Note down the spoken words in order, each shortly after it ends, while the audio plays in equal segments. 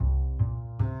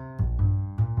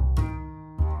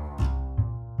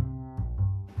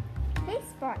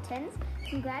Spartans,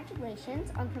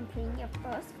 congratulations on completing your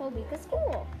first full week of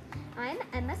school. I'm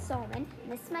Emma Solomon,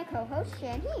 and this is my co-host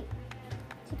Shan He.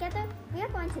 Together, we are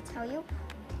going to tell you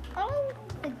all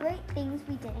the great things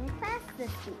we did in class this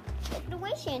week. Take it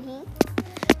away, Shan He.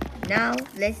 Now,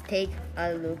 let's take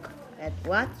a look at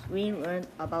what we learned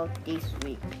about this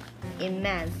week. In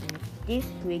math, this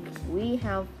week we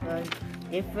have learned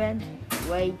different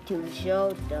ways to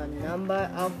show the number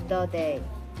of the day.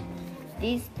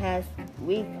 This past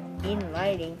week in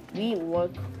writing, we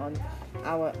worked on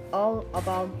our All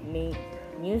About Me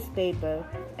newspaper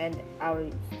and our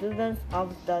Students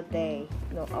of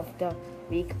the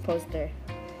Week poster.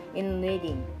 In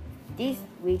reading, this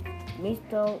week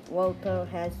Mr. Walter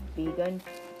has begun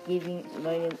giving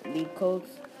learning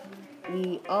records.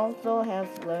 We also have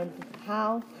learned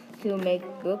how to make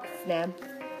book snaps.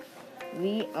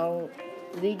 We are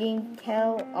reading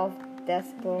Tale of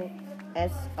Despo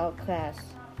as a class.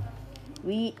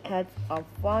 We had a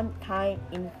fun time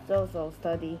in social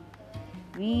study.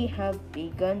 We have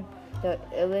begun the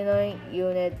Illinois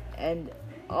unit and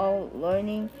are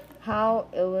learning how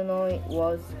Illinois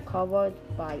was covered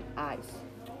by ice.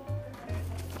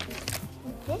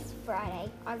 This Friday,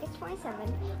 August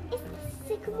 27th, is the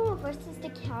Sycamore versus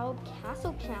DeKalb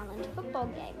Castle Challenge football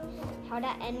game held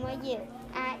at NYU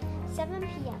at 7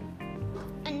 p.m.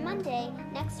 On Monday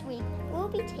next week, we'll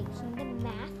be taking the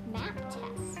math map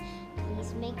test.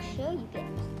 Please make sure you get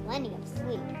plenty of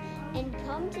sleep and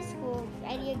come to school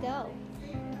ready to go.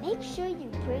 Make sure you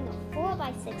bring a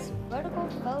 4x6 vertical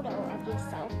photo of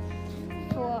yourself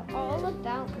for All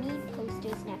About Me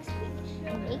posters next week.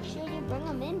 And make sure you bring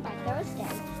them in by Thursday.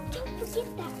 Don't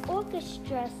forget that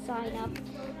orchestra sign-up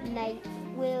night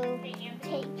will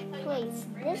take place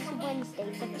this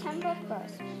Wednesday, September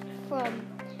 1st from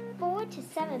 4 to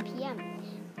 7 p.m.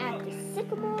 at the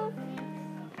Sycamore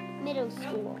Middle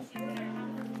School.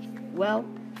 Well,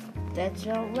 that's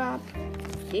a wrap.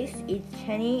 This is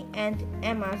Chenny and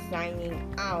Emma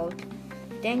signing out.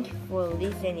 Thank you for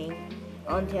listening.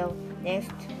 Until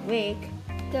next week,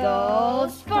 Go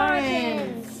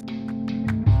Spartans!